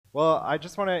Well, I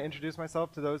just want to introduce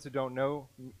myself to those who don't know,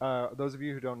 those of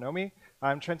you who don't know me.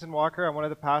 I'm Trenton Walker. I'm one of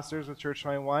the pastors with Church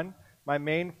 21. My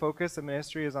main focus of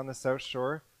ministry is on the South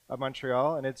Shore of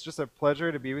Montreal, and it's just a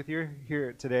pleasure to be with you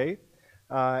here today.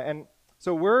 And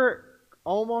so we're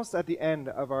almost at the end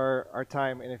of our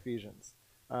time in Ephesians.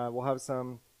 We'll have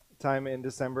some time in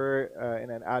December in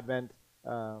an Advent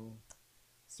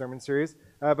sermon series.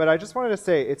 But I just wanted to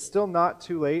say it's still not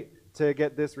too late to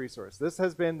get this resource. This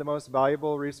has been the most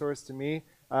valuable resource to me,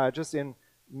 just in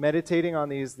meditating on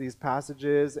these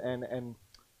passages and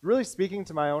really speaking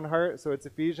to my own heart. So it's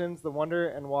Ephesians, The Wonder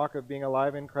and Walk of Being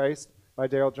Alive in Christ by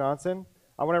Darrell Johnson.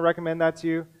 I want to recommend that to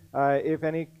you. If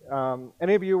any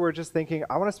of you were just thinking,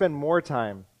 I want to spend more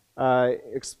time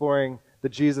exploring the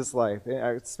Jesus life,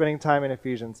 spending time in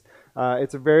Ephesians,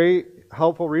 it's a very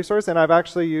helpful resource, and I've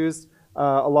actually used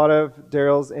a lot of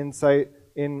Darrell's insight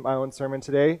in my own sermon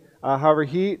today. However,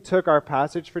 he took our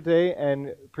passage for today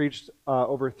and preached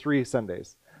over 3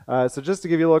 Sundays. So just to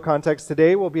give you a little context,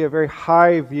 today will be a very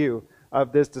high view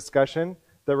of this discussion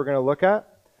that we're going to look at.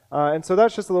 And so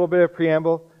that's just a little bit of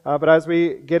preamble. But as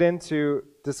we get into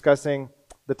discussing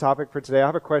the topic for today, I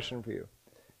have a question for you.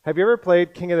 Have you ever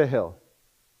played King of the Hill?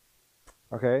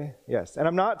 Okay, yes. And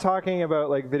I'm not talking about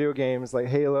like video games like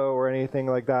Halo or anything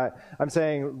like that. I'm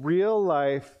saying real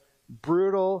life,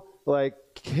 brutal, like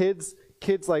kids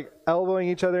like elbowing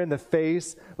each other in the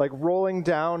face, like rolling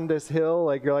down this hill,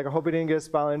 like you're like, I hope I didn't get a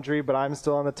spinal injury, but I'm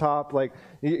still on the top. Like,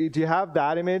 do you have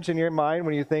that image in your mind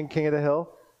when you think King of the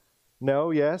Hill?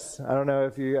 No? Yes? I don't know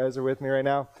if you guys are with me right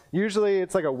now. Usually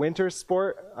it's like a winter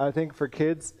sport, I think, for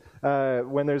kids.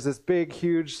 When there's this big,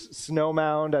 huge snow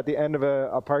mound at the end of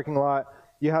a parking lot,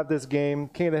 you have this game,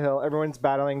 King of the Hill. Everyone's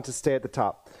battling to stay at the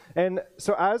top. And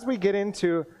so as we get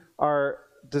into our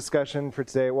discussion for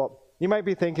today, well, you might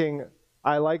be thinking,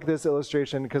 I like this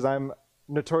illustration because I'm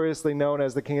notoriously known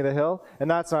as the King of the Hill, and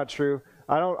that's not true.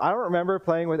 I don't remember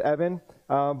playing with Evan,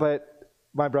 but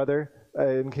my brother,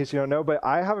 in case you don't know, but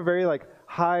I have a very like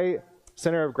high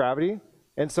center of gravity,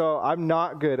 and so I'm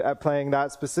not good at playing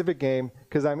that specific game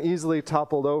because I'm easily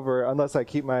toppled over unless I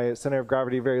keep my center of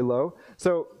gravity very low.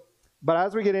 So, but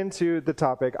as we get into the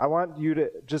topic, I want you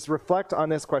to just reflect on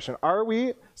this question. Are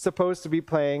we supposed to be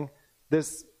playing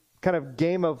this kind of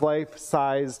game of life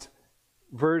sized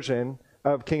version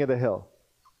of King of the Hill?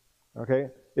 Okay,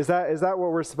 is that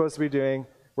what we're supposed to be doing?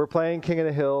 We're playing King of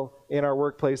the Hill in our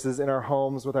workplaces, in our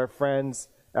homes, with our friends,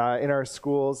 in our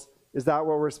schools. Is that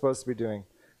what we're supposed to be doing?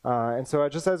 And so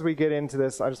just as we get into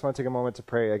this, I just want to take a moment to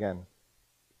pray again.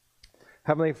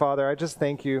 Heavenly Father, I just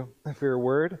thank you for your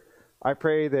word. I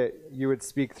pray that you would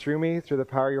speak through me, through the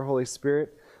power of your Holy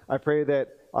Spirit. I pray that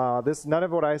none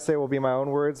of what I say will be my own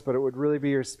words, but it would really be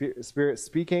your Spirit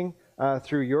speaking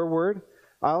through your word.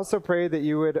 I also pray that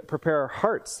you would prepare our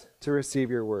hearts to receive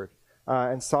your word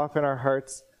and soften our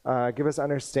hearts, give us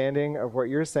understanding of what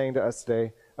you're saying to us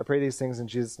today. I pray these things in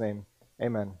Jesus' name.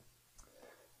 Amen.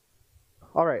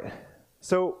 All right.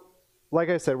 So, like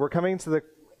I said, we're coming to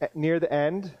near the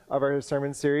end of our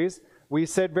sermon series. We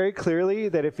said very clearly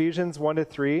that Ephesians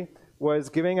 1-3 was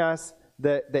giving us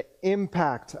the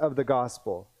impact of the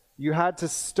gospel. You had to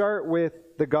start with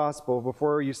the gospel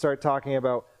before you start talking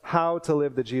about how to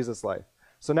live the Jesus life.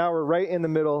 So now we're right in the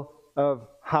middle of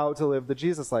how to live the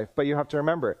Jesus life. But you have to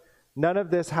remember, none of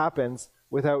this happens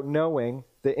without knowing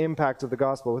the impact of the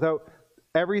gospel, without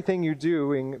everything you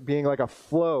do being like a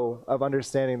flow of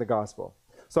understanding the gospel.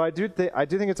 So I do think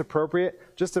it's appropriate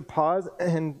just to pause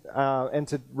and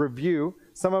to review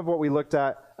some of what we looked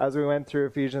at as we went through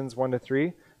Ephesians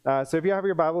 1-3. So if you have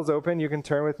your Bibles open, you can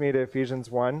turn with me to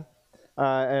Ephesians 1.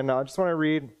 And I just want to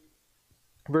read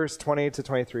verse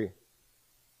 20-23.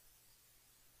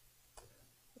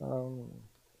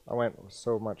 I went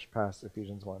so much past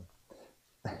Ephesians 1.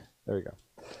 There we go.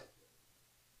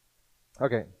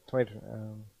 Okay, 20.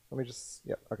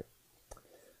 Okay.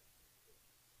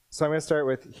 So I'm going to start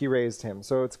with he raised him.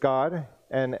 So it's God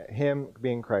and him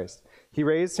being Christ. He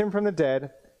raised him from the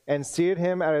dead and seated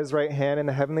him at his right hand in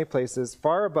the heavenly places,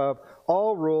 far above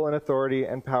all rule and authority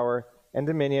and power and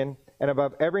dominion, and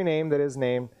above every name that is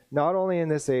named, not only in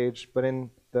this age, but in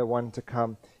the one to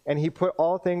come. And he put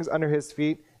all things under his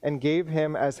feet and gave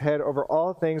him as head over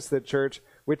all things to the church,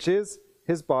 which is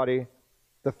his body,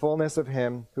 the fullness of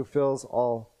him who fills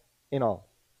all in all.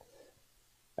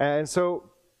 And so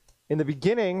in the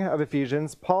beginning of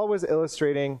Ephesians, Paul was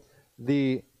illustrating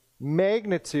the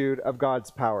magnitude of God's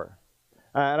power.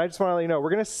 And I just want to let you know, we're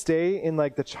going to stay in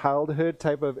like the childhood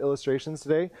type of illustrations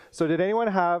today. So did anyone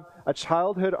have a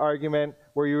childhood argument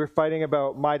where you were fighting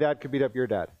about my dad could beat up your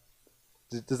dad?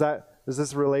 Does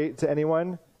this relate to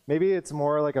anyone? Maybe it's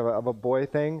more like of a boy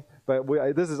thing, but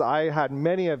I had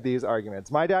many of these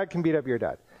arguments. My dad can beat up your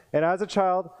dad. And as a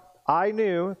child, I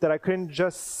knew that I couldn't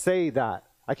just say that.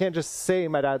 I can't just say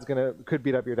my dad's could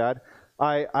beat up your dad.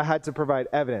 I had to provide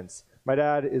evidence. My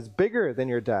dad is bigger than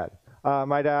your dad.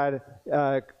 My dad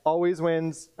always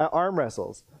wins at arm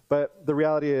wrestles. But the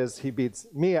reality is he beats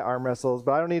me at arm wrestles,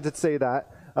 but I don't need to say that.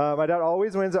 My dad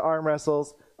always wins at arm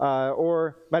wrestles,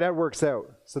 or my dad works out.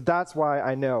 So that's why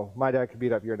I know my dad could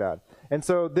beat up your dad. And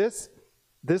so this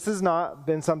has not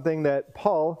been something that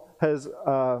Paul has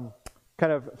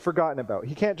kind of forgotten about.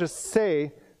 He can't just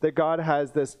say that God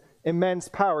has this immense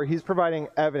power. He's providing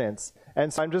evidence.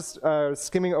 And so I'm just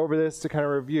skimming over this to kind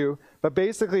of review. But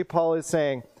basically, Paul is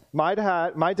saying, my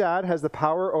dad has the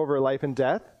power over life and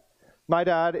death. My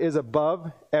dad is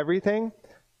above everything.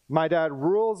 My dad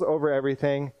rules over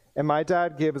everything. And my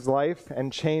dad gives life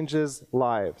and changes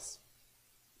lives.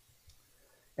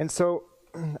 And so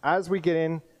as we get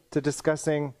into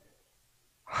discussing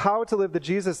how to live the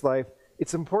Jesus life,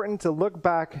 it's important to look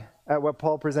back at what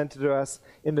Paul presented to us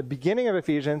in the beginning of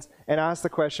Ephesians and ask the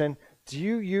question, do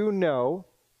you know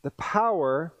the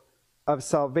power of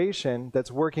salvation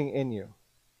that's working in you?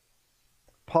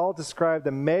 Paul described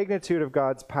the magnitude of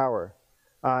God's power.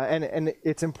 And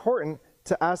it's important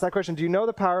to ask that question. Do you know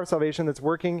the power of salvation that's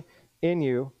working in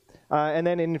you? And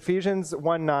then in Ephesians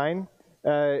 1:9,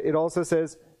 it also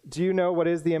says, do you know what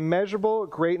is the immeasurable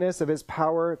greatness of his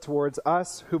power towards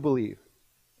us who believe?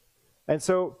 And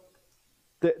so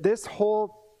this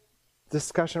whole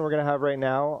discussion we're going to have right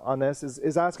now on this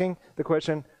is asking the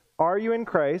question, are you in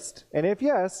Christ? And if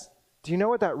yes, do you know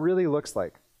what that really looks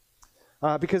like?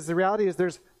 Because the reality is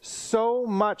there's so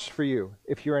much for you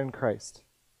if you're in Christ.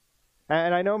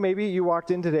 And I know maybe you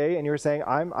walked in today and you were saying,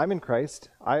 I'm in Christ.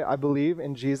 I believe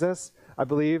in Jesus. I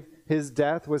believe his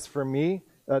death was for me.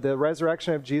 The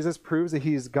resurrection of Jesus proves that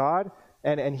he's God.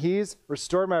 And he's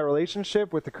restored my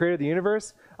relationship with the creator of the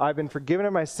universe. I've been forgiven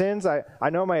of my sins. I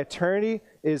know my eternity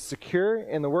is secure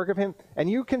in the work of him. And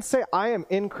you can say, I am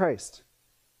in Christ.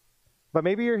 But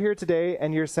maybe you're here today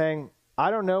and you're saying,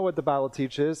 I don't know what the Bible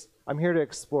teaches. I'm here to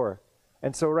explore.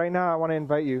 And so right now I want to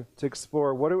invite you to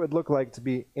explore what it would look like to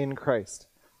be in Christ.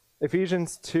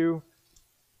 Ephesians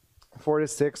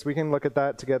 2:4-6, we can look at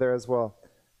that together as well.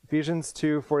 Ephesians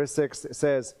 2:4-6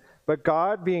 says, but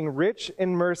God being rich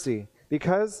in mercy,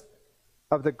 because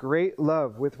of the great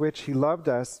love with which he loved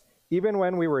us, even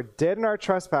when we were dead in our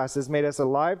trespasses, made us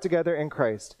alive together in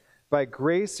Christ. By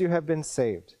grace you have been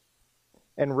saved,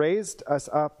 and raised us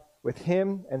up with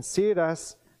him, and seated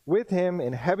us with him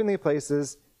in heavenly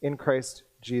places in Christ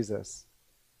Jesus.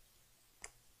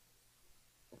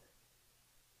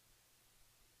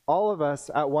 All of us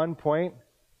at one point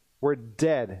were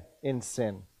dead in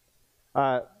sin.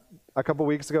 A couple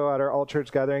weeks ago at our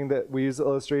all-church gathering, that we used the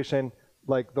illustration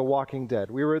like the walking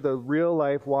dead. We were the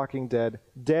real-life walking dead,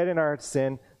 dead in our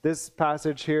sin. This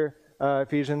passage here,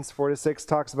 Ephesians 4-6,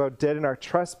 talks about dead in our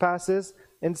trespasses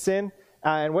and sin.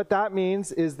 And what that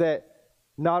means is that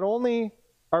not only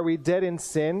are we dead in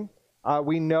sin,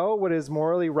 we know what is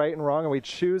morally right and wrong, and we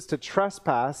choose to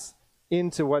trespass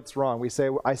into what's wrong. We say,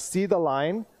 I see the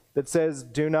line that says,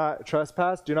 do not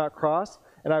trespass, do not cross,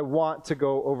 and I want to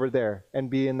go over there and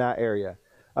be in that area.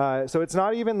 So it's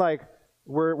not even like,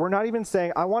 we're not even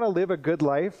saying, I want to live a good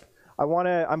life.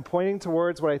 I'm pointing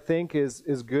towards what I think is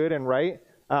good and right,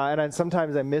 and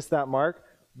sometimes I miss that mark.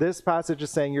 This passage is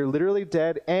saying you're literally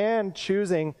dead and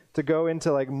choosing to go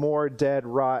into like more dead,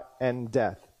 rot, and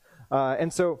death.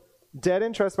 And so dead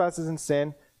in trespasses and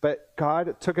sin, but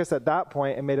God took us at that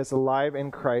point and made us alive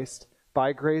in Christ.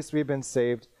 By grace we've been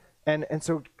saved. And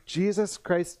so Jesus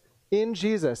Christ, in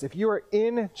Jesus, if you are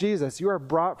in Jesus, you are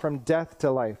brought from death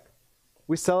to life.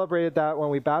 We celebrated that when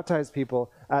we baptized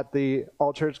people at the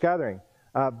all-church gathering.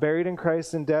 Buried in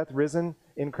Christ in death, risen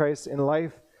in Christ in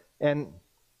life. And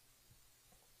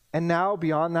now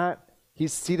beyond that,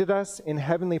 he's seated us in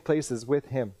heavenly places with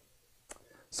him.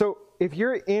 So if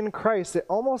you're in Christ, it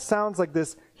almost sounds like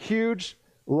this huge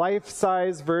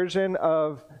life-size version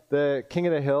of the King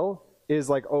of the Hill is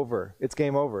like over. It's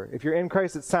game over. If you're in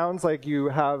Christ, it sounds like you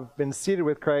have been seated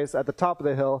with Christ at the top of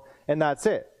the hill, and that's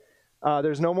it.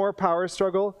 There's no more power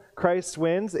struggle. Christ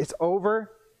wins. It's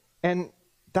over. And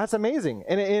that's amazing.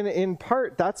 And in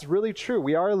part, that's really true.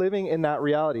 We are living in that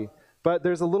reality. But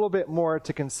there's a little bit more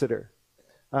to consider.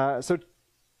 So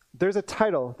there's a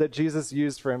title that Jesus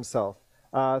used for himself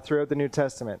throughout the New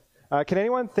Testament. Can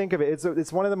anyone think of it?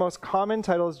 It's one of the most common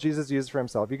titles Jesus used for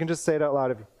himself. You can just say it out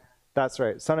loud. That's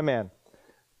right, Son of Man.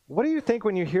 What do you think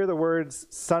when you hear the words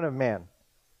Son of Man?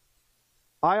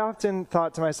 I often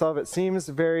thought to myself, it seems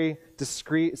very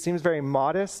discreet, it seems very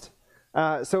modest.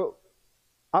 So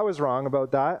I was wrong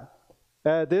about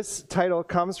that. This title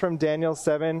comes from Daniel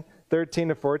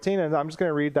 7:13-14, and I'm just going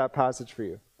to read that passage for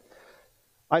you.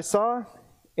 I saw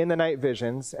in the night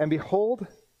visions, and behold,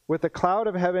 with the cloud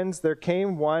of heavens there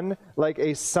came one like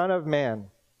a son of man.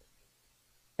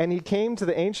 And he came to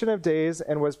the Ancient of Days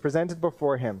and was presented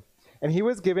before him. And he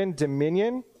was given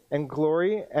dominion and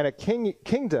glory and a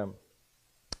kingdom,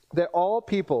 that all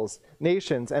peoples,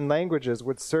 nations, and languages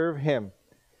would serve him.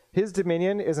 His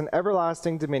dominion is an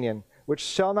everlasting dominion, which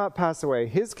shall not pass away.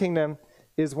 His kingdom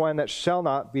is one that shall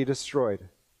not be destroyed.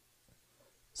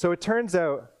 So it turns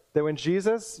out that when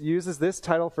Jesus uses this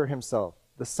title for himself,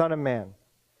 the Son of Man,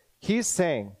 he's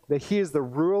saying that he is the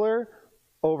ruler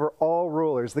over all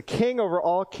rulers, the king over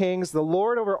all kings, the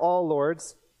Lord over all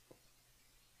lords,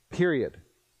 period.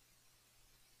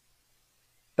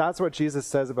 That's what Jesus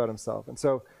says about himself. And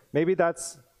so maybe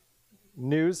that's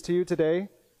news to you today,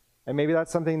 and maybe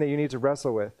that's something that you need to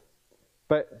wrestle with.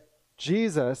 But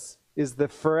Jesus is the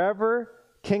forever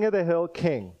King of the Hill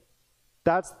King.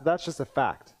 That's just a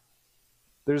fact.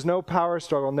 There's no power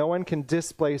struggle. No one can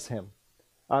displace him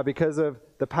because of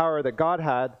the power that God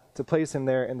had to place him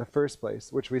there in the first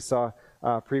place, which we saw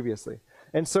previously.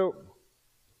 And so,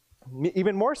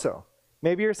 even more so,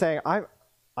 maybe you're saying,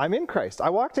 I'm in Christ.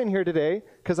 I walked in here today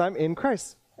because I'm in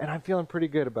Christ, and I'm feeling pretty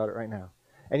good about it right now.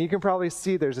 And you can probably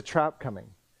see there's a trap coming.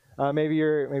 Maybe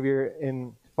you're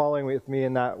in following with me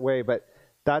in that way, but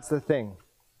that's the thing.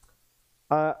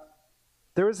 There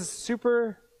was a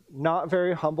super not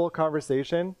very humble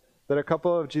conversation that a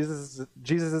couple of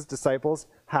Jesus' disciples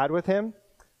had with him.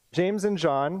 James and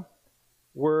John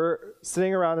were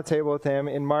sitting around the table with him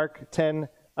in Mark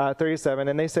 10:37,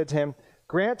 and they said to him,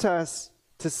 "Grant us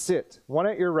to sit, one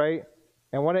at your right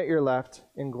and one at your left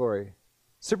in glory."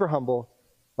 Super humble.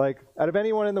 Like, out of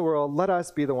anyone in the world, let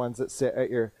us be the ones that sit at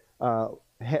your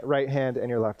right hand and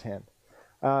your left hand.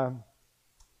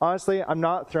 Honestly, I'm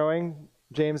not throwing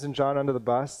James and John under the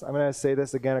bus. I'm going to say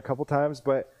this again a couple times,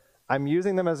 but I'm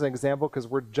using them as an example because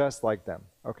we're just like them,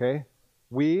 okay?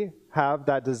 We have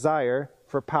that desire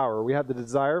for power. We have the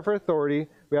desire for authority.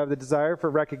 We have the desire for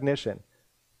recognition.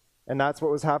 And that's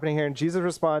what was happening here. And Jesus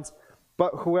responds,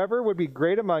 "But whoever would be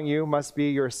great among you must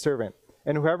be your servant,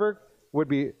 and whoever would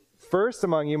be first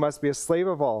among you must be a slave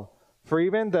of all. For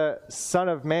even the Son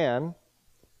of Man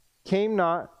came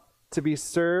not to be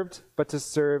served, but to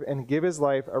serve and give his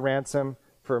life a ransom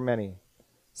for many."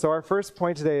 So our first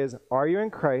point today is, are you in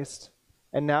Christ?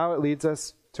 And now it leads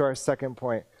us to our second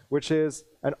point, which is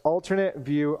an alternate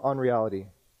view on reality.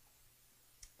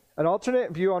 An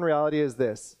alternate view on reality is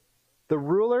this: the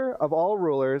ruler of all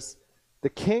rulers, the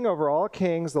king over all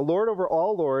kings, the Lord over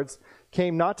all lords,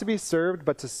 came not to be served,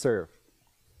 but to serve.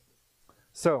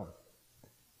 So,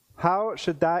 how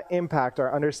should that impact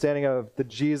our understanding of the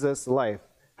Jesus life?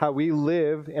 How we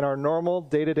live in our normal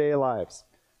day-to-day lives?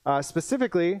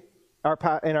 Specifically,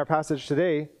 in our passage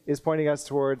today is pointing us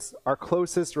towards our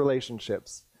closest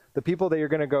relationships, the people that you're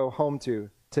going to go home to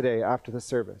today after the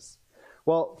service.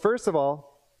 Well, first of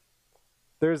all,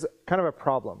 there's kind of a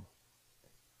problem.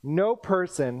 No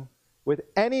person with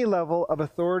any level of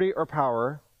authority or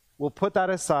power will put that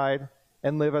aside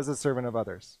and live as a servant of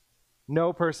others.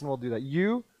 No person will do that.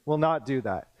 You will not do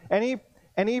that.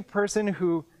 Any person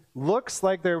who looks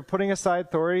like they're putting aside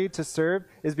authority to serve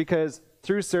is because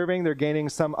through serving they're gaining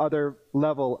some other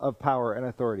level of power and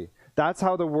authority. That's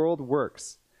how the world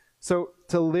works. So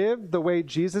to live the way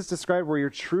Jesus described, where you're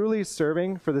truly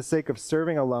serving for the sake of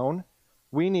serving alone,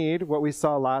 we need what we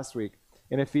saw last week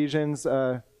in Ephesians.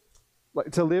 To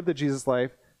live the Jesus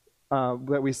life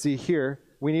that we see here,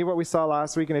 we need what we saw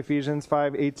last week in Ephesians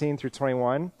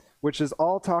 5:18-21, which is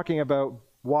all talking about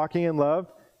walking in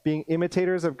love, being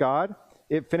imitators of God.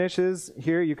 It finishes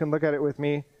here. You can look at it with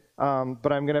me,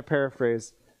 but I'm going to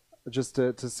paraphrase just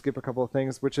to skip a couple of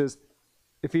things, which is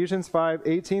Ephesians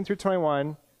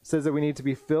 5:18-21 says that we need to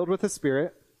be filled with the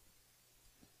Spirit.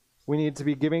 We need to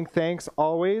be giving thanks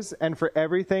always and for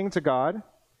everything to God,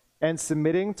 and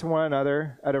submitting to one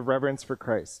another out of reverence for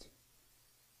Christ.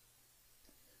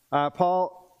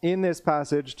 Paul, in this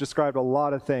passage, described a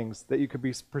lot of things that you could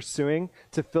be pursuing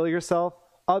to fill yourself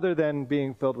other than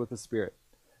being filled with the Spirit.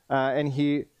 And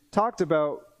he talked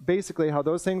about basically how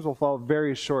those things will fall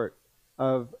very short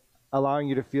of allowing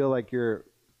you to feel like you're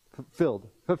fulfilled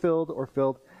or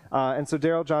filled. And so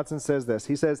Darrell Johnson says this.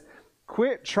 He says,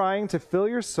 "Quit trying to fill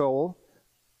your soul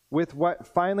with what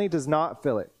finally does not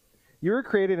fill it. You were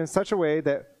created in such a way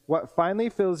that what finally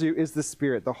fills you is the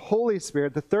Spirit, the Holy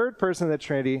Spirit, the third person of the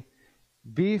Trinity.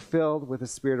 Be filled with the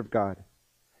Spirit of God.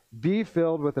 Be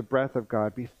filled with the breath of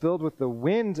God. Be filled with the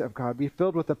wind of God. Be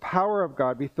filled with the power of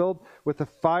God. Be filled with the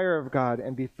fire of God.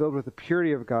 And be filled with the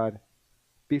purity of God.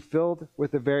 Be filled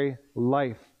with the very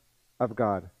life of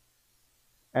God.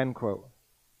 End quote.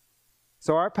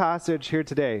 So our passage here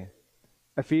today,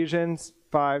 Ephesians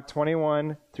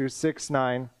 5:21 through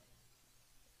 6:9,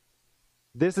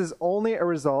 this is only a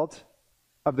result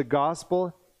of the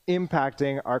gospel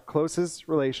impacting our closest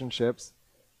relationships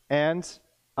and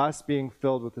us being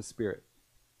filled with the Spirit.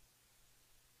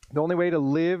 The only way to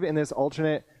live in this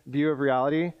alternate view of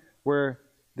reality where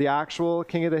the actual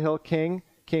King of the Hill King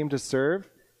came to serve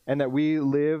and that we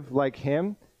live like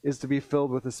him is to be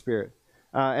filled with the Spirit.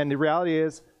 And the reality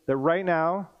is that right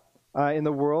now in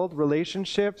the world,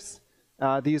 relationships,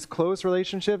 these close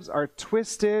relationships are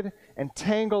twisted and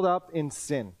tangled up in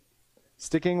sin.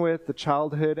 Sticking with the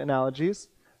childhood analogies,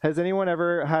 has anyone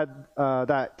ever had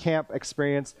that camp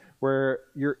experience where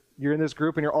you're in this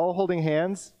group and you're all holding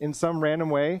hands in some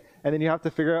random way, and then you have to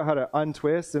figure out how to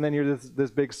untwist, and then you're this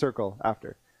big circle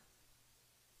after?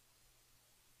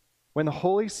 When the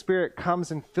Holy Spirit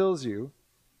comes and fills you,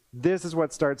 this is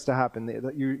what starts to happen.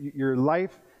 Your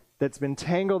life that's been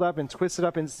tangled up and twisted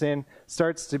up in sin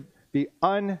starts to be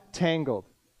untangled.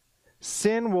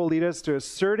 Sin will lead us to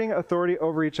asserting authority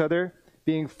over each other.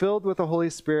 Being filled with the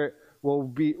Holy Spirit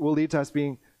will lead to us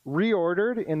being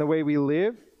reordered in the way we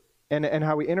live and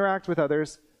how we interact with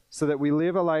others, so that we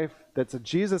live a life that's a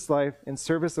Jesus life in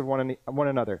service of one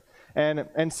another.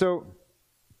 And so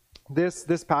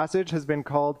this passage has been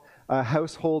called a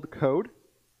household code.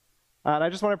 And I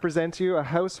just want to present to you a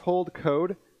household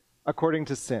code according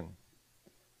to sin.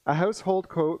 A household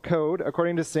code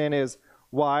according to sin is: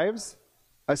 wives,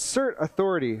 assert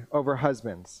authority over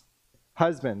husbands.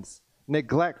 Husbands,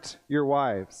 neglect your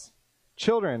wives.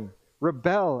 Children,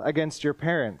 rebel against your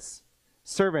parents.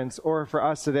 Servants, or for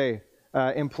us today,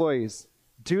 employees,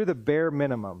 do the bare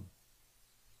minimum.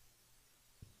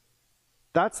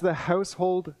 That's the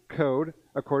household code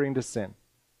according to sin.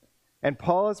 And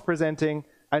Paul is presenting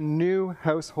a new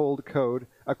household code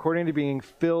according to being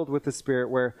filled with the Spirit,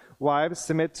 where wives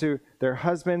submit to their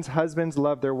husbands, husbands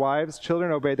love their wives,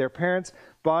 children obey their parents,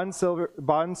 bond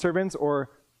servants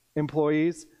or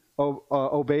employees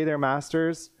obey their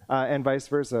masters, and vice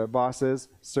versa. Bosses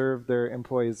serve their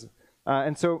employees.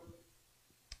 And so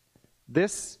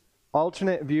this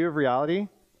alternate view of reality,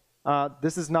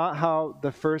 this is not how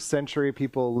the first century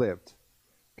people lived.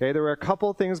 Okay, there were a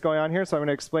couple things going on here, so I'm going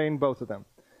to explain both of them.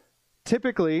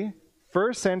 Typically,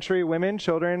 first century women,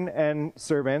 children, and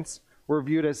servants were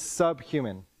viewed as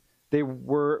subhuman. They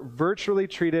were virtually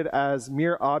treated as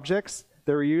mere objects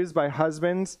that were used by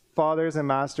husbands, fathers, and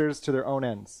masters to their own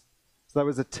ends. So that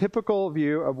was a typical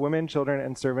view of women, children,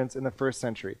 and servants in the first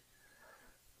century.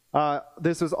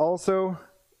 This was also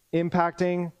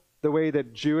impacting the way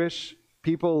that Jewish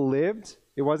people lived.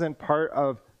 It wasn't part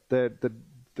of the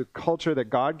culture that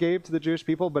God gave to the Jewish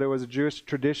people, but it was a Jewish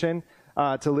tradition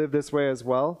to live this way as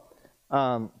well.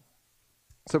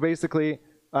 So basically,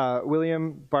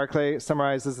 William Barclay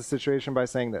summarizes the situation by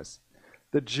saying this: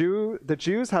 the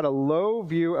Jews had a low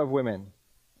view of women.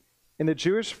 In the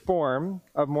Jewish form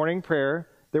of morning prayer,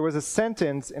 there was a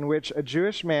sentence in which a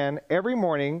Jewish man every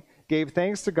morning gave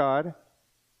thanks to God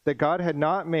that God had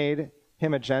not made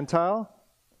him a Gentile,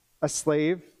 a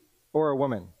slave, or a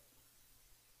woman.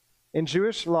 In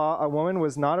Jewish law, a woman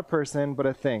was not a person, but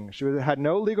a thing. She had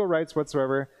no legal rights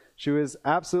whatsoever. She was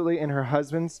absolutely in her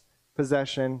husband's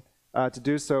possession to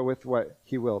do so with what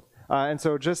he willed. And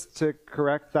so just to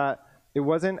correct that, it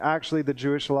wasn't actually the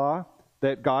Jewish law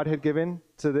that God had given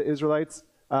to the Israelites,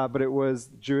 but it was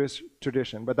Jewish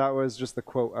tradition. But that was just the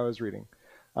quote I was reading.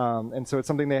 And so it's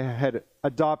something they had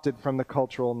adopted from the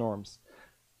cultural norms.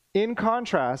 In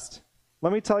contrast,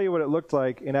 let me tell you what it looked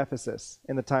like in Ephesus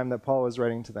in the time that Paul was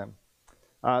writing to them.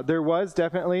 There was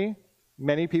definitely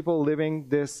many people living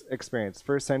this experience,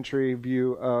 first century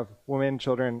view of women,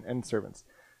 children, and servants.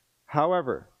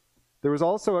 However, there was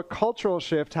also a cultural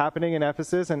shift happening in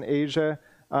Ephesus and Asia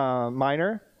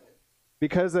Minor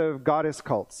because of goddess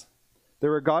cults. There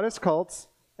were goddess cults,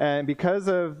 and because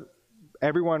of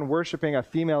everyone worshiping a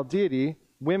female deity,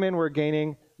 women were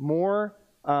gaining more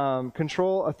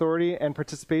control, authority, and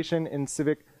participation in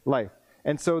civic life.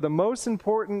 And so the most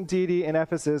important deity in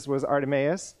Ephesus was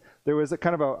Artemis. There was a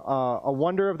kind of a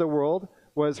wonder of the world,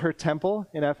 was her temple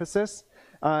in Ephesus.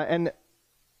 And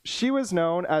she was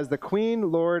known as the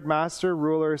queen, lord, master,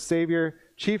 ruler, savior,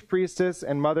 chief priestess,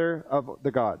 and mother of the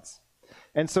gods.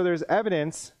 And so there's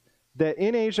evidence that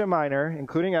in Asia Minor,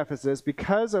 including Ephesus,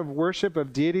 because of worship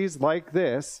of deities like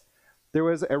this, there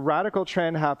was a radical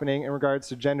trend happening in regards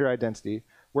to gender identity,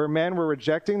 where men were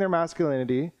rejecting their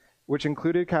masculinity which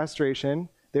included castration.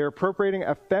 They were appropriating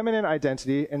a feminine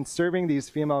identity and serving these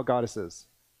female goddesses.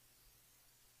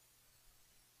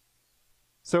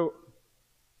 So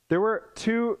there were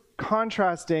two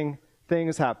contrasting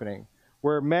things happening,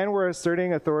 where men were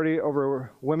asserting authority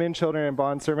over women, children, and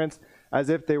bondservants as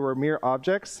if they were mere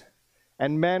objects,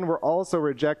 and men were also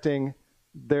rejecting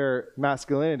their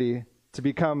masculinity to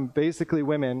become basically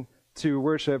women to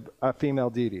worship a female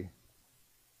deity.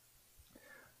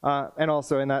 And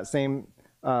also in that same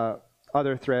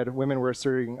other thread, women were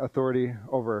asserting authority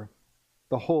over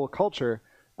the whole culture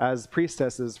as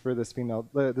priestesses for this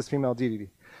female deity.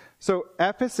 So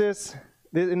Ephesus,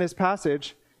 in this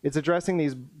passage, it's addressing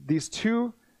these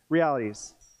two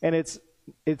realities, and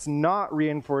it's not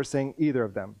reinforcing either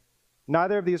of them.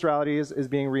 Neither of these realities is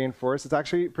being reinforced. It's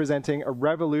actually presenting a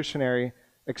revolutionary,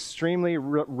 extremely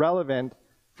relevant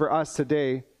for us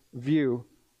today view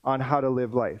on how to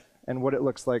live life and what it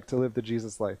looks like to live the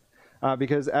Jesus life.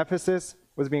 Because Ephesus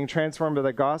was being transformed by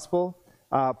the gospel,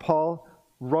 Paul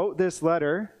wrote this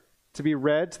letter to be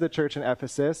read to the church in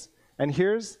Ephesus, and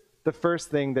here's the first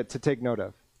thing to take note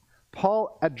of.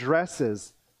 Paul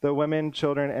addresses the women,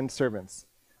 children, and servants.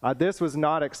 This was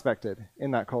not expected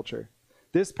in that culture.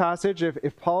 This passage,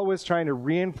 if Paul was trying to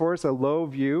reinforce a low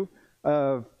view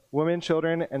of women,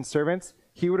 children, and servants,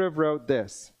 he would have wrote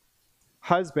this: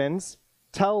 husbands,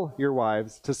 tell your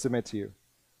wives to submit to you.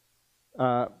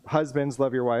 Husbands,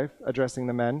 love your wife, addressing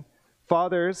the men.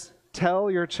 Fathers,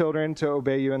 tell your children to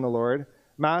obey you in the Lord.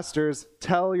 Masters,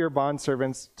 tell your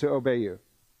bondservants to obey you.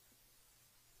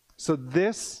 So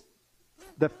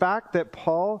the fact that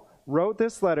Paul wrote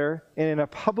this letter, and in a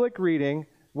public reading,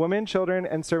 women, children,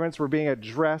 and servants were being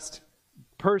addressed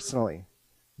personally.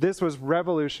 This was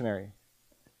revolutionary.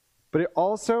 But it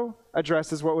also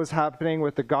addresses what was happening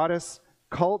with the goddess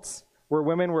cults, where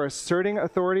women were asserting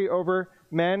authority over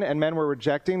men and men were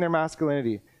rejecting their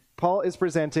masculinity. Paul is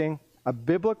presenting a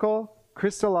biblical,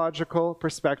 Christological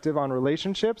perspective on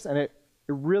relationships, and it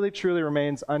really truly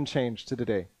remains unchanged to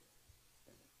today.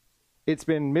 It's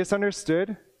been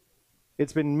misunderstood,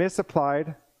 it's been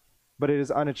misapplied, but it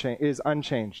is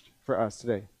unchanged for us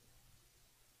today.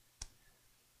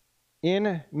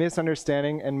 In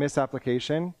misunderstanding and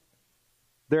misapplication,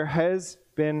 there has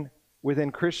been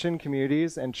within Christian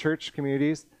communities and church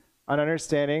communities an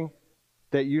understanding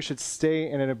that you should stay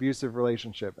in an abusive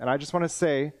relationship. And I just want to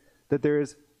say that there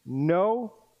is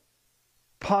no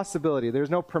possibility, there's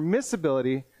no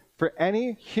permissibility for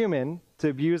any human to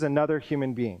abuse another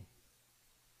human being.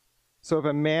 So if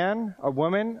a man, a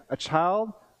woman, a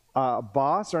child, a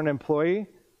boss, or an employee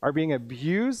are being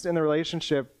abused in the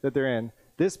relationship that they're in,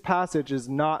 this passage is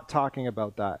not talking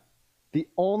about that. The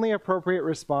only appropriate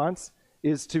response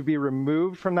is to be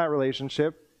removed from that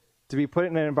relationship, to be put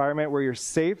in an environment where you're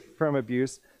safe from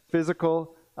abuse,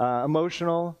 physical,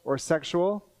 emotional, or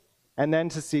sexual, and then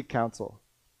to seek counsel.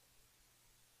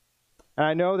 And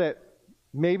I know that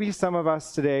maybe some of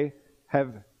us today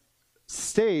have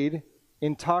stayed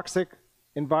in toxic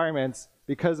environments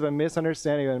because of a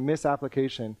misunderstanding and a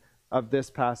misapplication of this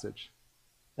passage.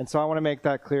 And so I want to make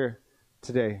that clear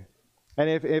today. And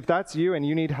if that's you and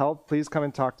you need help, please come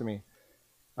and talk to me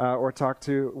or talk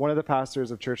to one of the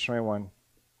pastors of Church 21.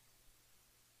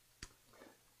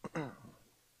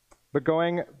 But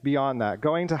going beyond that,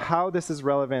 going to how this is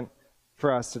relevant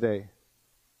for us today,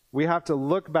 we have to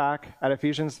look back at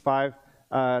Ephesians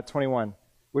 5:21,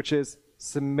 which is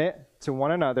submit to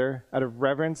one another out of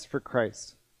reverence for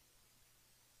Christ.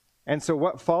 And so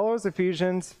what follows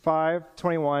Ephesians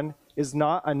 5:21 is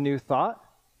not a new thought.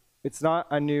 It's not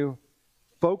a new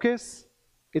focus.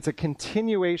 It's a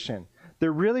continuation.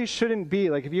 There really shouldn't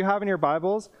be, like if you have in your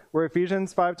Bibles where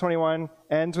Ephesians 5:21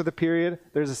 ends with a period,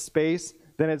 there's a space,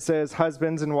 then it says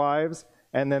husbands and wives,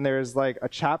 and then there's like a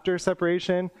chapter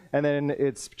separation, and then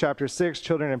it's chapter 6,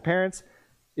 children and parents.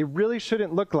 It really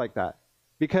shouldn't look like that,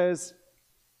 because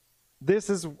this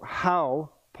is how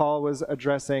Paul was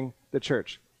addressing the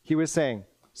church. He was saying,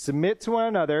 submit to one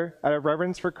another out of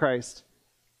reverence for Christ.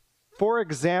 For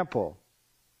example,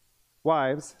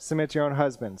 wives, submit to your own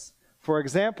husbands. For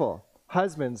example,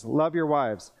 husbands, love your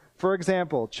wives. For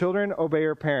example, children, obey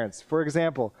your parents. For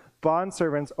example,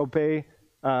 bondservants, obey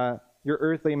your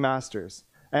earthly masters.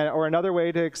 Or another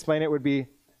way to explain it would be,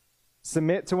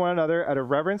 submit to one another out of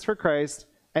reverence for Christ,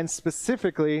 and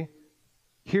specifically,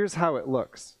 here's how it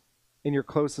looks in your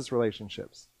closest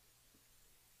relationships.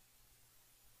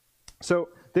 So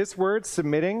this word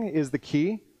submitting is the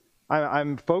key.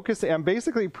 I'm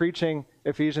basically preaching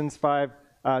Ephesians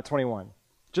 5:21,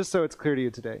 just so it's clear to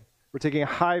you today. We're taking a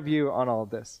high view on all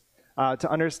of this to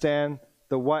understand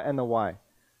the what and the why.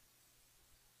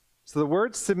 So the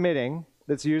word submitting,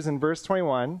 that's used in verse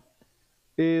 21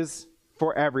 is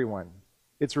for everyone.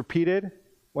 It's repeated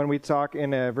when we talk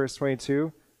in verse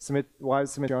 22,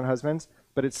 wives submit to your own husbands,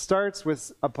 but it starts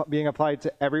with being applied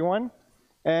to everyone,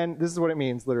 and this is what it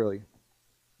means literally.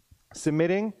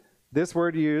 Submitting, this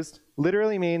word used,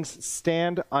 literally means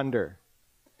stand under.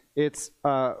 It's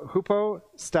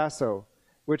hupostasso,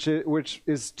 which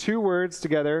is two words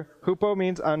together. Hupo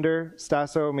means under,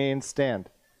 stasso means stand.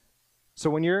 So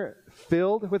when you're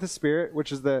filled with the Spirit,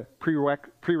 which is the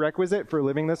prerequisite for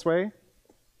living this way,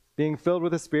 being filled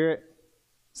with the Spirit,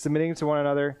 submitting to one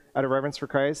another out of reverence for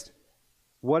Christ,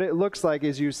 what it looks like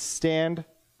is you stand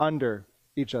under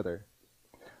each other.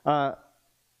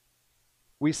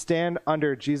 We stand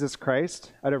under Jesus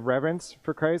Christ out of reverence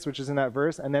for Christ, which is in that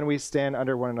verse, and then we stand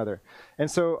under one another. And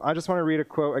so I just want to read a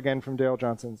quote again from Dale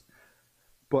Johnson's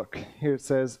book. Here it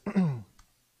says,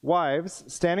 wives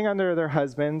standing under their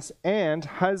husbands, and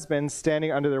husbands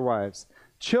standing under their wives.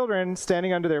 Children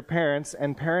standing under their parents,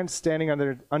 and parents standing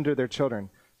under their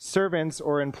children. Servants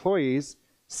or employees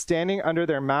standing under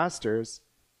their masters,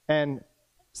 and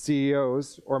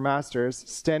CEOs or masters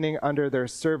standing under their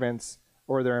servants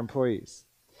or their employees.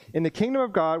 In the kingdom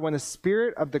of God, when the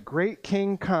Spirit of the great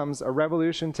King comes, a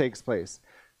revolution takes place.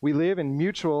 We live in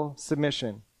mutual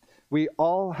submission. We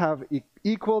all have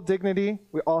equal dignity.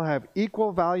 We all have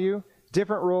equal value.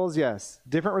 Different roles, yes.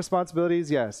 Different responsibilities,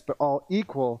 yes. But all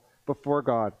equal before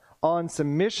God. All in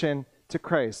submission to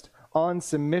Christ. All in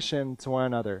submission to one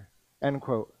another. End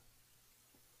quote.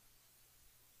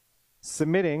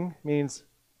 Submitting means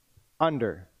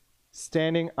under.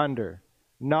 Standing under.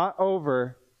 Not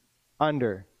over,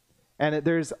 under. And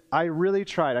I really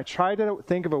tried. I tried to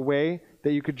think of a way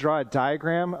that you could draw a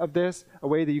diagram of this, a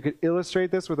way that you could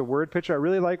illustrate this with a word picture. I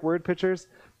really like word pictures,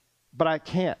 but I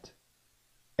can't.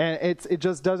 And it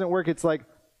just doesn't work. It's like,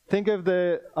 think of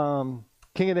the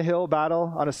King of the Hill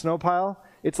battle on a snow pile.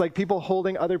 It's like people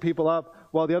holding other people up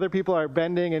while the other people are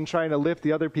bending and trying to lift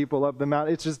the other people up the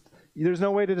mountain. It's just, there's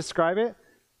no way to describe it.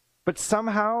 But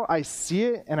somehow I see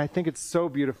it and I think it's so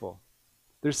beautiful.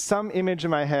 There's some image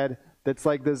in my head that's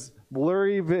like this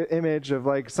blurry image of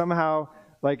like somehow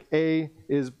like A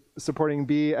is supporting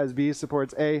B as B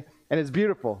supports A, and it's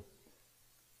beautiful.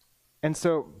 And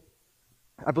so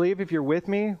I believe if you're with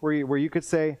me, where you could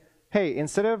say, hey,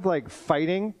 instead of like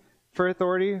fighting for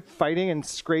authority, fighting and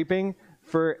scraping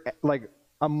for like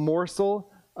a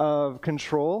morsel of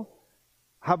control,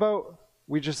 how about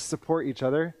we just support each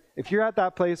other? If you're at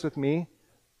that place with me,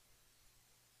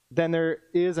 then there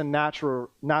is a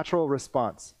natural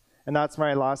response. And that's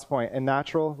my last point, a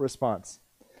natural response.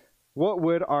 What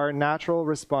would our natural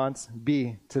response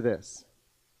be to this?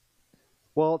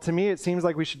 Well, to me, it seems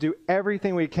like we should do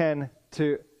everything we can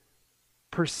to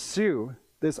pursue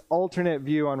this alternate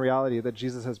view on reality that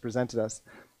Jesus has presented us.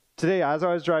 Today, as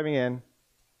I was driving in,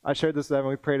 I shared this with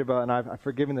everyone, we prayed about, and I've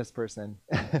forgiven this person.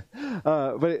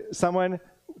 But someone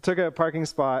took a parking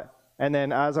spot, and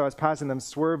then as I was passing them,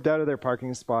 swerved out of their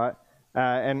parking spot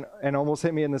and almost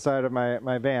hit me in the side of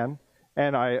my van.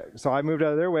 And so I moved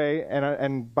out of their way,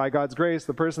 and by God's grace,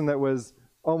 the person that was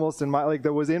almost in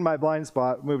my blind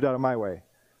spot moved out of my way.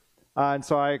 And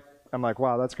so I'm like,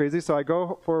 wow, that's crazy. So I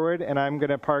go forward, and I'm going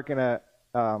to park in a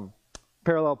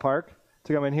parallel park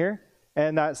to come in here.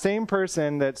 And that same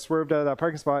person that swerved out of that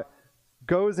parking spot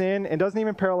goes in and doesn't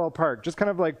even parallel park, just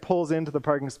kind of like pulls into the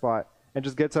parking spot and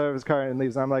just gets out of his car and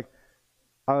leaves. And I'm like,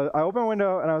 I open a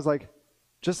window, and I was like,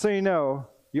 just so you know,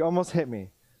 you almost hit me.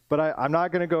 But I'm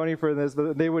not going to go any further than this,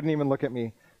 but they wouldn't even look at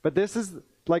me. But this is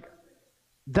like,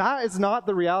 that is not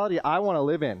the reality I want to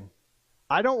live in.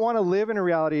 I don't want to live in a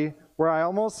reality where I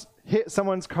almost hit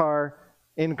someone's car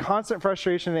in constant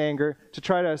frustration and anger to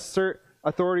try to assert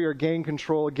authority or gain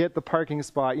control, get the parking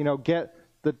spot, get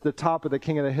the top of the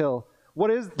King of the Hill.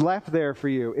 What is left there for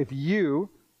you if you,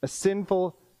 a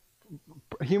sinful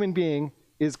human being,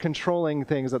 is controlling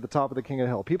things at the top of the King of the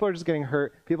Hill? People are just getting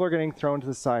hurt. People are getting thrown to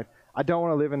the side. I don't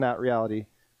want to live in that reality.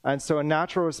 And so a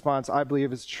natural response, I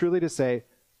believe, is truly to say,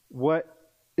 what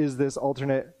is this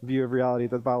alternate view of reality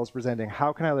that the Bible is presenting?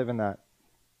 How can I live in that?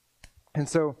 And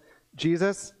so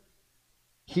Jesus,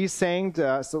 he's saying to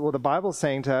us, well, the Bible's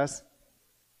saying to us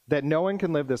that no one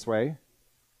can live this way.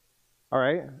 All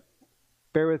right?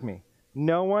 Bear with me.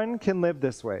 No one can live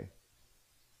this way.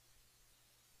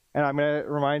 And I'm going to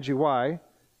remind you why.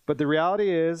 But the reality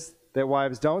is that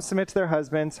wives don't submit to their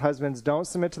husbands, husbands don't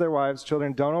submit to their wives,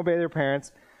 children don't obey their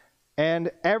parents, and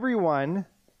everyone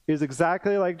is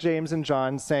exactly like James and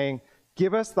John saying,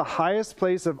 give us the highest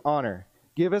place of honor.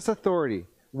 Give us authority.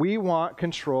 We want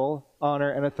control,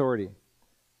 honor, and authority.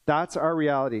 That's our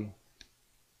reality.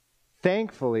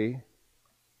 Thankfully,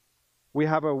 we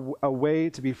have a way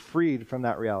to be freed from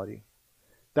that reality.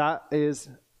 That is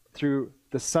through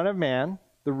the Son of Man,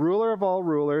 the ruler of all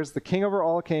rulers, the King over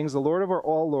all kings, the Lord over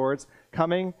all lords,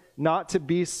 coming not to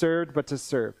be served, but to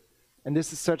serve. And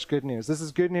this is such good news. This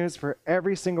is good news for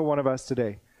every single one of us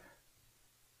today.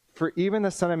 For even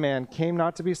the Son of Man came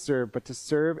not to be served, but to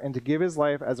serve and to give his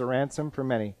life as a ransom for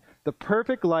many. The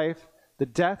perfect life, the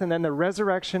death, and then the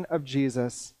resurrection of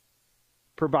Jesus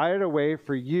provided a way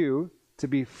for you to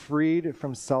be freed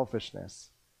from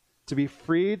selfishness, to be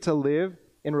freed to live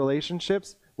in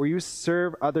relationships where you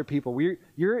serve other people.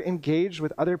 You're engaged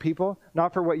with other people,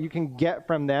 not for what you can get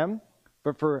from them,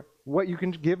 but for what you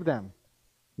can give them.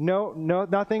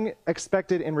 Nothing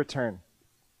expected in return.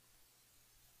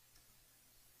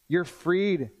 You're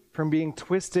freed from being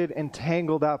twisted and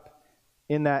tangled up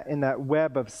in that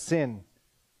web of sin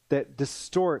that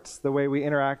distorts the way we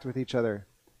interact with each other.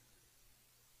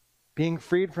 Being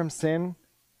freed from sin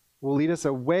will lead us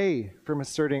away from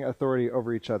asserting authority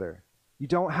over each other. You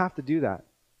don't have to do that.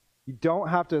 You don't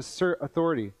have to assert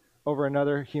authority over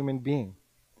another human being.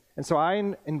 And so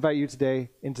I invite you today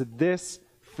into this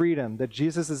freedom that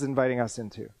Jesus is inviting us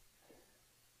into.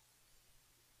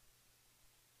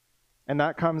 And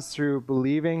that comes through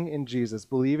believing in Jesus,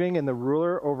 believing in the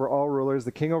ruler over all rulers,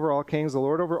 the King over all kings, the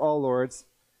Lord over all lords,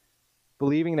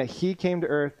 believing that he came to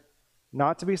earth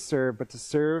not to be served, but to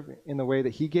serve in the way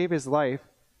that he gave his life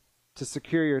to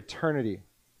secure your eternity,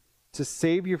 to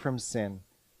save you from sin,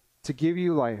 to give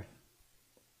you life.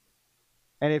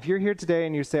 And if you're here today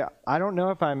and you say, I don't know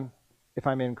if I'm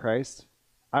in Christ,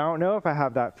 I don't know if I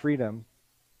have that freedom,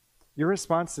 your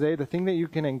response today, the thing that you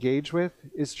can engage with,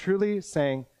 is truly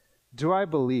saying, do I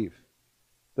believe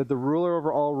that the ruler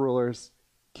over all rulers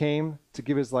came to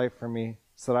give his life for me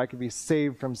so that I could be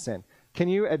saved from sin? Can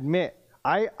you admit,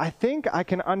 I think I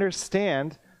can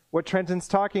understand what Trenton's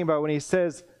talking about when he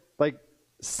says, like,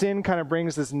 sin kind of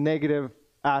brings this negative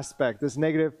aspect, this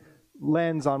negative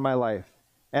lens on my life.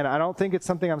 And I don't think it's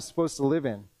something I'm supposed to live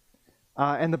in.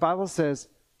 And the Bible says,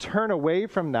 turn away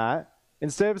from that.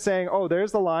 Instead of saying, oh,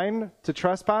 there's the line to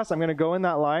trespass, I'm going to go in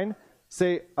that line.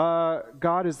 Say,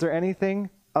 God, is there anything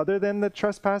other than the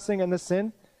trespassing and the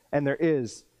sin? And there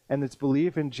is. And it's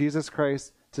belief in Jesus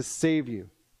Christ to save you.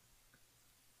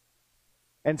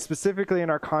 And specifically in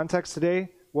our context today,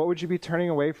 what would you be turning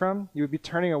away from? You would be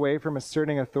turning away from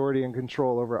asserting authority and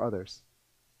control over others.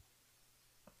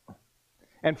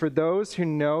 And for those who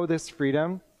know this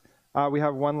freedom, we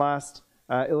have one last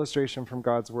illustration from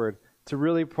God's Word to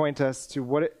really point us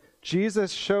to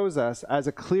Jesus shows us as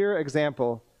a clear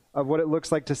example of what it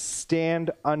looks like to stand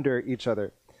under each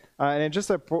other. And just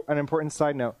an important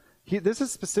side note, this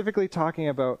is specifically talking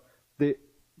about the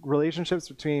relationships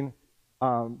between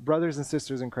brothers and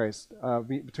sisters in Christ,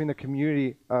 between the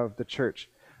community of the church.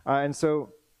 And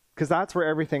so, because that's where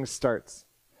everything starts.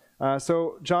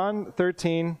 So John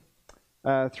 13,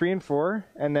 3 and 4,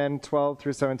 and then 12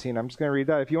 through 17. I'm just going to read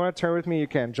that. If you want to turn with me, you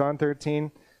can. John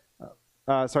 13,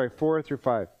 4 through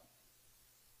 5.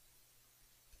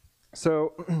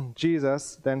 So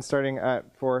Jesus, then starting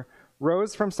at 4,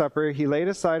 rose from supper. He laid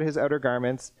aside his outer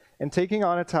garments, and taking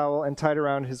on a towel and tied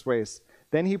around his waist.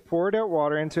 Then he poured out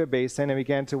water into a basin and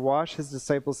began to wash his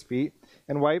disciples' feet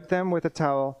and wipe them with a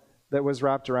towel that was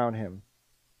wrapped around him.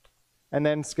 And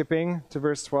then skipping to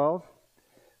verse 12,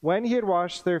 when he had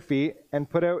washed their feet and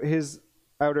put on his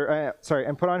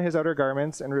outer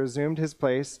garments and resumed his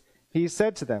place, he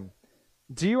said to them,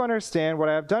 "Do you understand what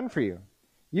I have done for you?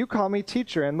 You call me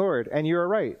teacher and Lord, and you are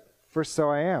right, for so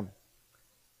I am.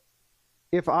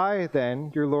 If I,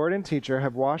 then, your Lord and teacher,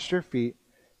 have washed your feet,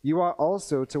 you ought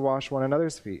also to wash one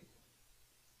another's feet.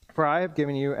 For I have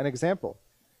given you an example,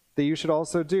 that you should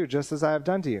also do just as I have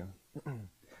done to you.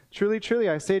 Truly, truly,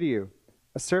 I say to you,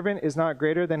 a servant is not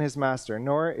greater than his master,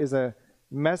 nor is a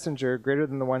messenger greater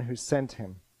than the one who sent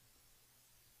him.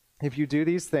 If you do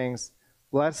these things,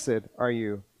 blessed are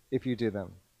you if you do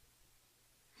them."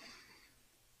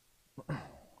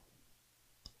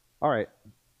 All right.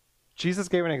 Jesus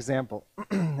gave an example.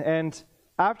 And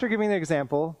after giving the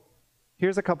example,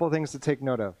 here's a couple of things to take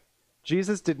note of.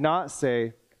 Jesus did not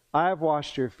say, "I have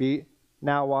washed your feet,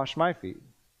 now wash my feet."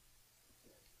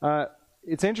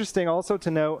 It's interesting also to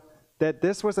note that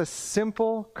this was a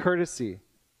simple courtesy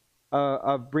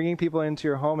of bringing people into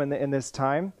your home in this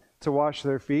time to wash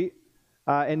their feet.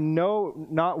 And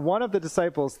not one of the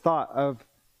disciples thought of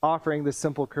offering this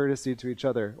simple courtesy to each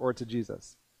other or to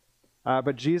Jesus.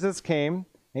 But Jesus came,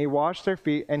 and he washed their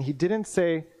feet, and he didn't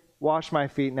say, "Wash my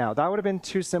feet now." That would have been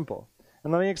too simple.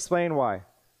 And let me explain why.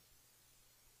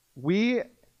 We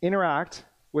interact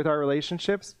with our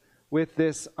relationships with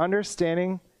this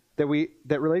understanding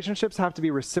that relationships have to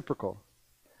be reciprocal,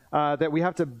 that we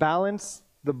have to balance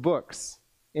the books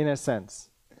in a sense.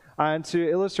 And to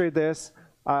illustrate this,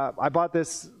 I bought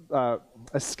this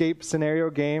escape scenario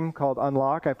game called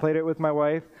Unlock. I played it with my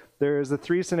wife. There's the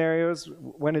 3 scenarios.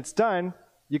 When it's done,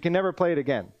 you can never play it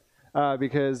again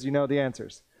because you know the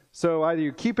answers. So either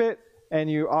you keep it and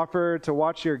you offer to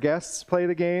watch your guests play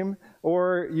the game,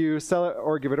 or you sell it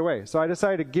or give it away. So I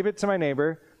decided to give it to my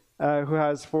neighbor who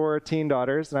has 4 teen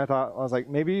daughters, and I was like,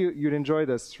 maybe you'd enjoy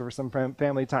this for some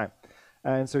family time.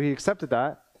 And so he accepted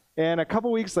that. And a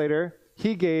couple weeks later,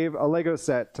 he gave a Lego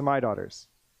set to my daughters.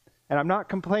 And I'm not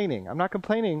complaining. I'm not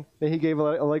complaining that he gave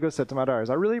a Lego set to my daughters.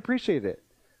 I really appreciate it.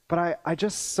 But I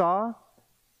just saw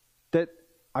that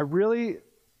I really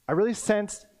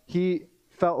sensed he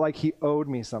felt like he owed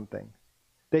me something.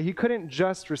 That he couldn't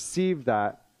just receive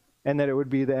that and that it would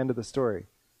be the end of the story.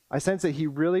 I sensed that he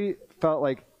really felt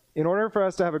like in order for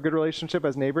us to have a good relationship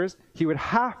as neighbors, he would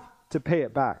have to pay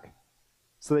it back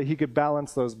so that he could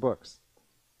balance those books.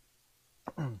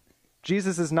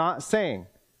 Jesus is not saying,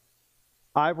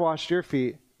 I've washed your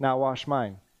feet, now wash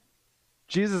mine.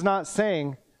 Jesus is not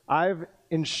saying, I've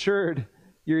ensured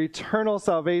your eternal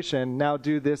salvation, now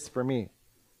do this for me.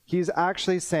 He's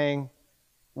actually saying,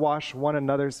 wash one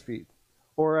another's feet.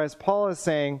 Or as Paul is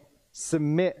saying,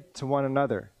 submit to one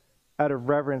another out of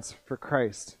reverence for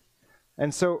Christ.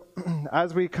 And so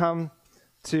as we come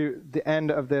to the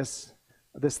end of this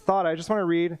thought, I just want to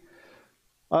read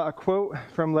a quote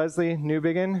from Leslie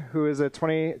Newbigin, who is a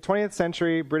 20th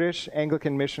century British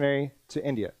Anglican missionary to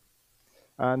India.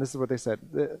 And this is what they said.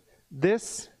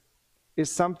 This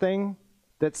is something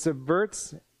that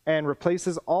subverts and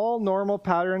replaces all normal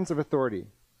patterns of authority.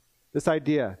 This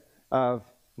idea of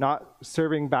not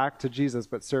serving back to Jesus,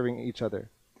 but serving each other.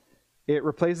 It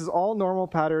replaces all normal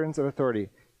patterns of authority.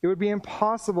 It would be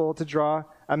impossible to draw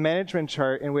a management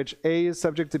chart in which A is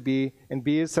subject to B and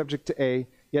B is subject to A,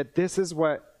 yet this is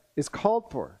what is called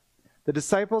for. The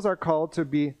disciples are called to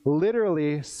be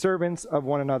literally servants of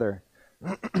one another.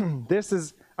 This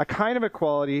is a kind of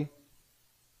equality,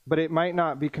 but it might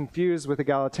not be confused with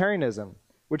egalitarianism,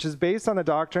 which is based on the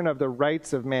doctrine of the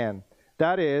rights of man.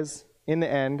 That is, in the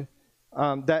end,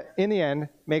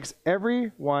 makes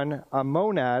everyone a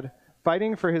monad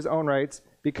fighting for his own rights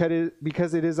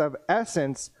because it is of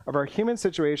essence of our human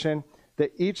situation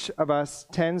that each of us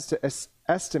tends to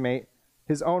estimate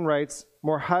his own rights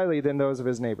more highly than those of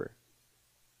his neighbor.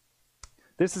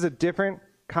 This is a different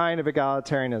kind of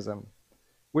egalitarianism,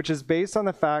 which is based on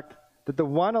the fact that the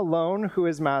one alone who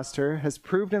is master has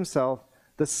proved himself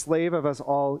the slave of us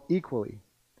all equally.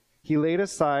 He laid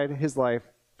aside his life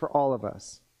for all of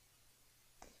us.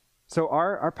 So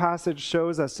our passage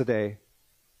shows us today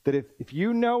that if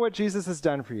you know what Jesus has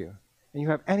done for you, and you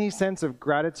have any sense of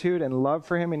gratitude and love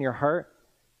for him in your heart,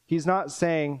 he's not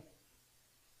saying,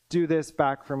 do this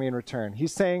back for me in return.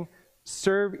 He's saying,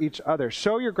 serve each other.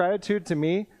 Show your gratitude to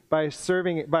me by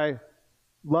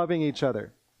loving each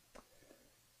other.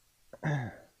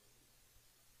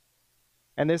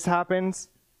 And this happens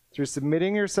through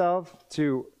submitting yourself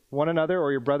to one another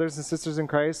or your brothers and sisters in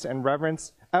Christ and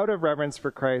out of reverence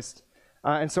for Christ.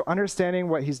 And so understanding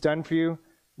what he's done for you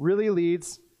really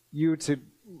leads you to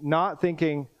not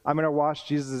thinking, I'm going to wash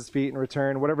Jesus' feet in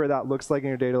return, whatever that looks like in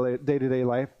your day-to-day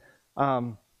life.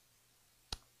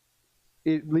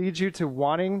 It leads you to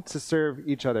wanting to serve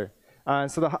each other.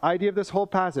 So the idea of this whole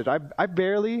passage, I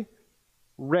barely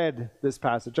read this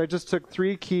passage. I just took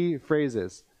 3 key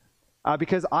phrases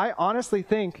because I honestly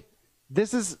think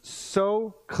this is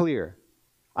so clear.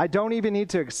 I don't even need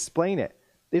to explain it.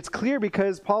 It's clear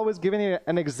because Paul was giving it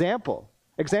an example.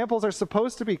 Examples are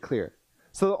supposed to be clear.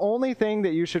 So the only thing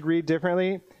that you should read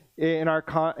differently in our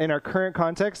current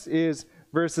context is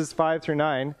verses 5 through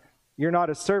 9. You're not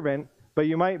a servant, but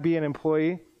you might be an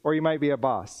employee or you might be a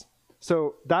boss.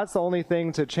 So that's the only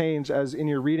thing to change as in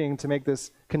your reading to make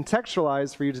this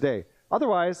contextualized for you today.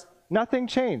 Otherwise, nothing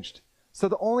changed. So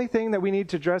the only thing that we need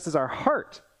to address is our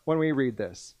heart when we read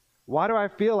this. Why do I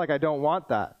feel like I don't want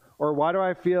that? Or why do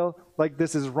I feel like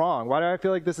this is wrong? Why do I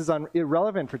feel like this is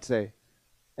irrelevant for today?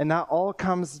 And that all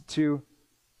comes to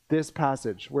this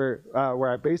passage where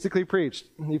I basically preached,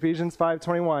 Ephesians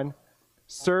 5:21,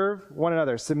 serve one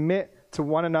another, submit to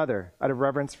one another out of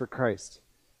reverence for Christ.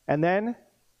 And then,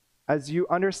 as you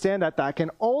understand that can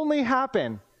only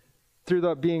happen through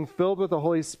the being filled with the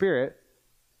Holy Spirit,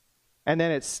 and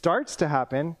then it starts to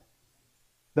happen,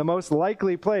 the most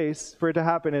likely place for it to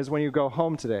happen is when you go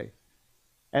home today.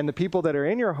 And the people that are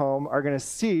in your home are going to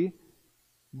see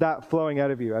that flowing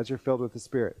out of you as you're filled with the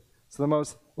Spirit. So the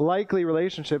most likely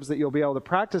relationships that you'll be able to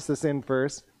practice this in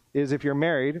first is if you're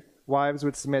married, wives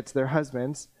would submit to their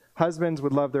husbands. husbands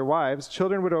would love their wives,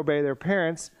 children would obey their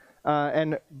parents,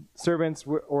 and servants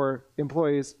or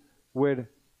employees would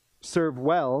serve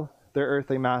well their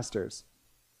earthly masters.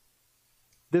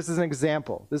 This is an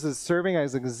example. This is serving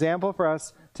as an example for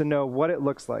us to know what it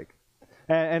looks like.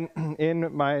 And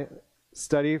in my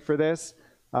study for this,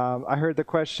 I heard the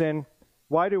question,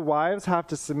 why do wives have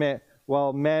to submit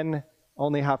while men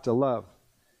only have to love?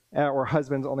 Or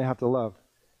husbands only have to love?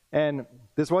 And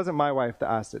this wasn't my wife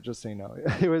that asked it, just so you know.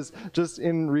 It was just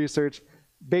in research.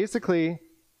 Basically,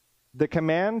 the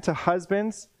command to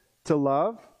husbands to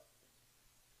love,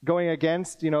 going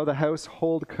against, the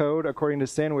household code according to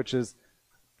sin, which is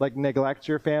like neglect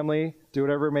your family, do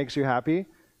whatever makes you happy.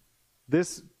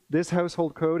 This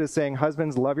household code is saying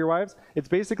husbands love your wives. It's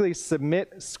basically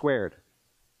submit squared.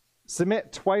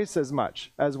 Submit twice as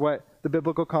much as what the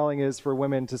biblical calling is for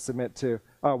women to submit to,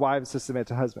 wives to submit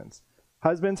to husbands.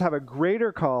 Husbands have a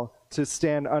greater call to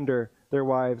stand under their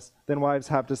wives than wives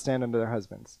have to stand under their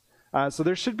husbands. So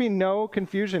there should be no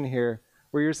confusion here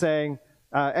where you're saying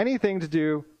anything to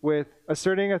do with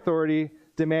asserting authority,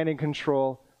 demanding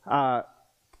control,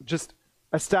 just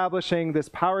establishing this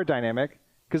power dynamic,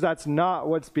 because that's not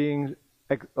what's being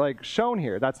shown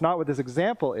here. That's not what this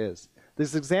example is.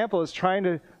 This example is trying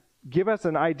to give us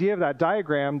an idea of that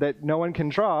diagram that no one can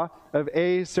draw of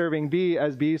A serving B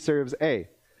as B serves A.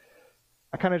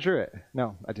 I kind of drew it.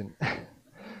 No, I didn't.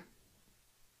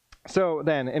 So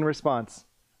then, in response,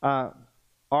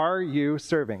 are you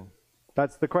serving?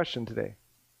 That's the question today.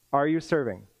 Are you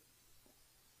serving?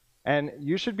 And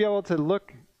you should be able to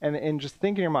look and just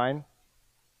think in your mind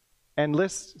and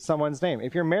list someone's name.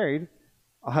 If you're married,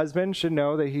 a husband should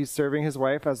know that he's serving his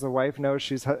wife as the wife knows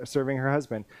she's serving her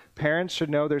husband. Parents should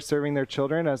know they're serving their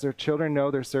children as their children know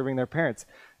they're serving their parents.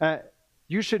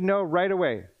 You should know right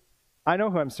away, I know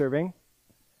who I'm serving.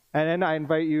 And then I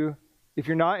invite you, if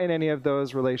you're not in any of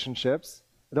those relationships,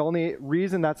 the only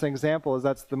reason that's an example is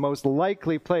that's the most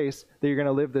likely place that you're going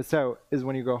to live this out is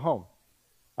when you go home.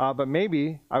 But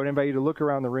maybe I would invite you to look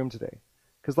around the room today.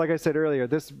 Because like I said earlier,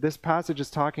 this passage is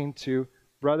talking to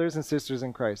brothers and sisters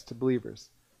in Christ, to believers.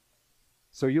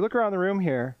 So you look around the room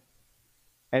here,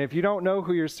 and if you don't know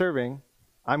who you're serving,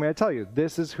 I'm going to tell you,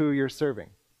 this is who you're serving.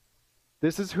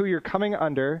 This is who you're coming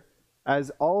under,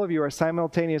 as all of you are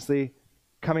simultaneously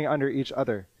coming under each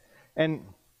other. And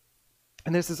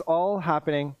this is all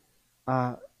happening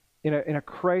in a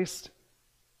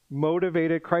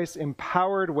Christ-motivated,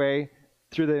 Christ-empowered way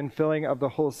through the infilling of the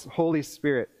Holy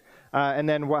Spirit. And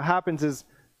then what happens is,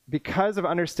 because of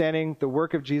understanding the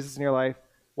work of Jesus in your life,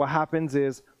 what happens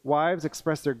is wives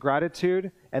express their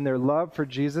gratitude and their love for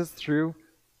Jesus through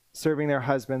serving their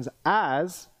husbands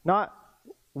as, not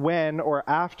when or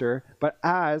after, but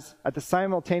as, at the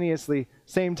simultaneously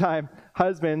same time,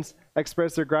 husbands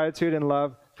express their gratitude and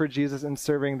love for Jesus in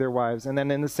serving their wives. And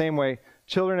then in the same way,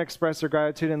 children express their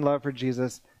gratitude and love for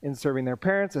Jesus in serving their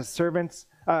parents, as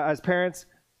parents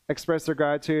express their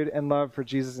gratitude and love for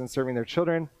Jesus in serving their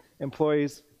children,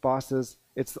 employees, bosses.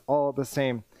 It's all the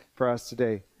same for us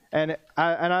today. And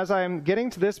as I'm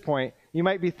getting to this point, you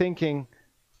might be thinking,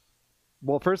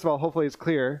 well, first of all, hopefully it's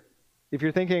clear. If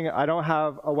you're thinking, I don't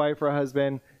have a wife or a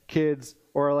husband, kids,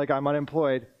 or like I'm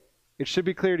unemployed, it should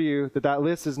be clear to you that that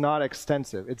list is not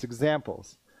extensive. It's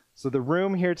examples. So the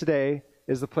room here today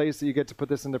is the place that you get to put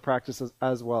this into practice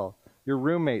as well. Your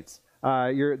roommates,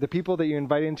 the people that you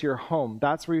invite into your home,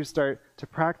 that's where you start to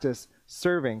practice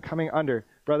serving, coming under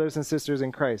brothers and sisters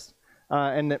in Christ.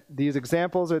 And these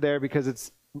examples are there because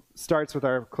it starts with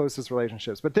our closest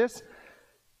relationships. But this,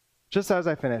 just as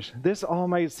I finish, this all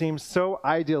might seem so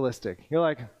idealistic. You're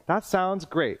like, that sounds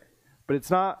great, but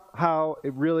it's not how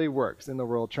it really works in the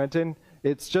world, Trenton.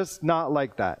 It's just not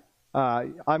like that.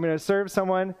 I'm going to serve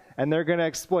someone, and they're going to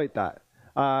exploit that.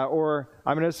 Or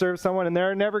I'm going to serve someone, and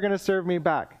they're never going to serve me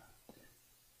back.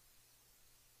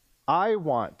 I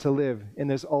want to live in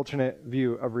this alternate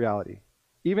view of reality,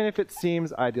 even if it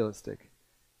seems idealistic.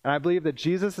 And I believe that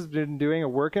Jesus has been doing a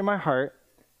work in my heart,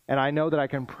 and I know that I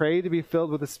can pray to be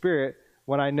filled with the Spirit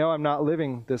when I know I'm not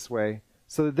living this way,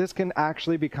 so that this can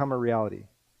actually become a reality.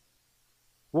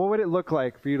 What would it look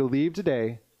like for you to leave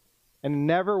today and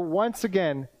never once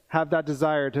again have that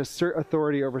desire to assert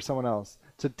authority over someone else,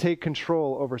 to take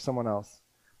control over someone else,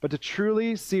 but to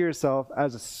truly see yourself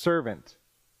as a servant?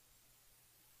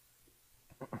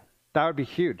 That would be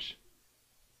huge.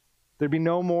 There'd be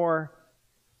no more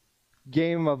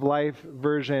game of life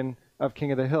version of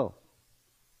King of the Hill.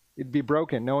 It'd be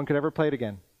broken. No one could ever play it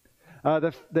again.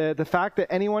 The fact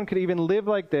that anyone could even live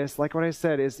like this, like what I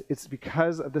said, is it's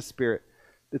because of the Spirit.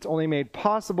 It's only made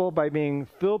possible by being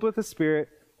filled with the Spirit,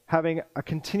 having a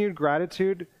continued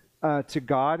gratitude to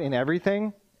God in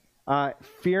everything,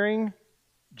 Fearing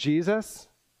Jesus,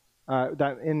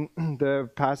 that in the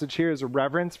passage here is a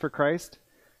reverence for Christ,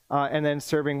 and then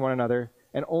serving one another.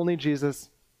 And only Jesus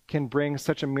can bring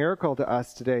such a miracle to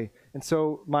us today. And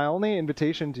so my only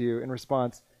invitation to you in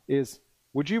response is,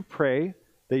 would you pray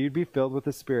that you'd be filled with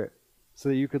the Spirit so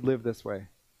that you could live this way?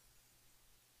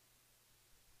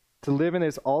 To live in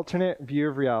this alternate view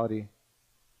of reality.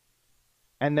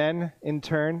 And then, in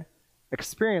turn,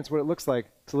 experience what it looks like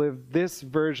to live this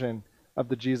version of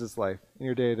the Jesus life in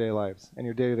your day-to-day lives and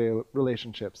your day-to-day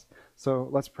relationships. So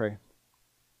let's pray.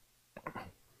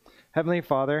 Heavenly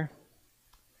Father,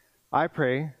 I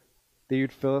pray that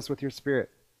you'd fill us with your Spirit.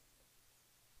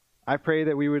 I pray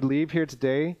that we would leave here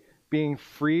today being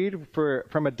freed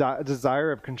from a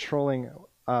desire of controlling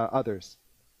others.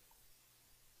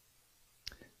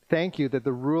 Thank you that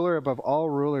the ruler above all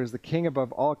rulers, the king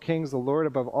above all kings, the Lord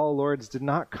above all lords did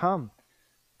not come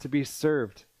to be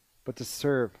served, but to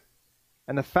serve.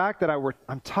 And the fact that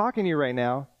I'm talking to you right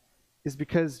now is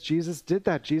because Jesus did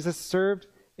that. Jesus served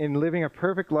in living a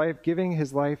perfect life, giving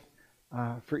his life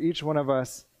for each one of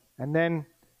us, and then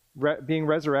being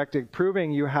resurrected,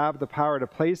 proving you have the power to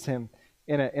place him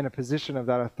in a position of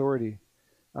that authority.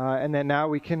 And then now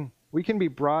we can be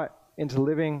brought into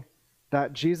living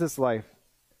that Jesus life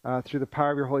through the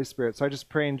power of your Holy Spirit. So I just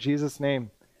pray in Jesus'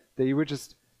 name that you would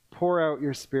just pour out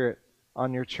your Spirit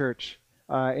on your church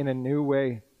in a new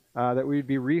way, that we would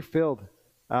be refilled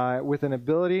with an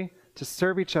ability to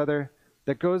serve each other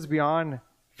that goes beyond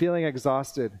feeling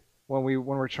exhausted when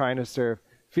we're trying to serve,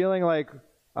 feeling like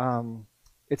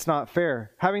it's not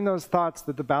fair, having those thoughts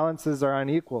that the balances are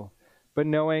unequal, but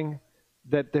knowing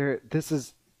that this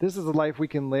is a life we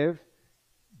can live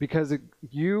because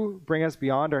you bring us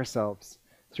beyond ourselves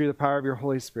through the power of your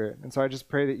Holy Spirit. And so I just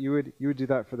pray that you would do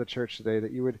that for the church today,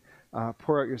 that you would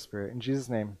pour out your Spirit. In Jesus'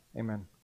 name, amen.